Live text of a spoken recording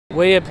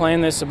We had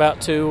planned this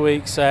about 2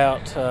 weeks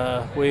out.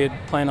 We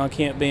had planned on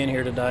Kent being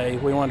here today.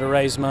 We wanted to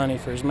raise money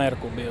for his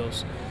medical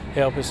bills,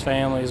 help his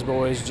family, his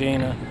boys,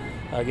 Gina,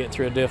 get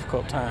through a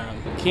difficult time.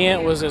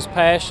 Kent was as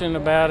passionate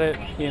about it,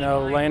 you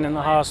know, laying in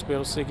the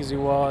hospital, sick as he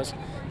was.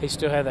 He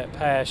still had that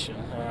passion.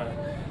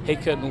 He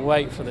couldn't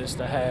wait for this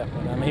to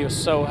happen. I mean, he was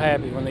so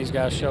happy when these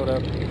guys showed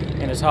up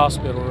in his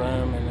hospital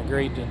room and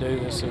agreed to do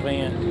this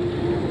event.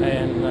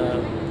 And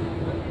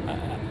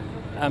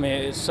I mean,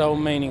 it's so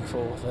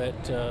meaningful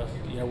that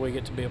you know, we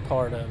get to be a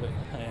part of it.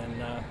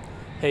 And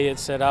he had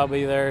said, "I'll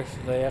be there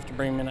if they have to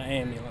bring me in an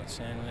ambulance,"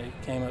 and they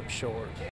came up short.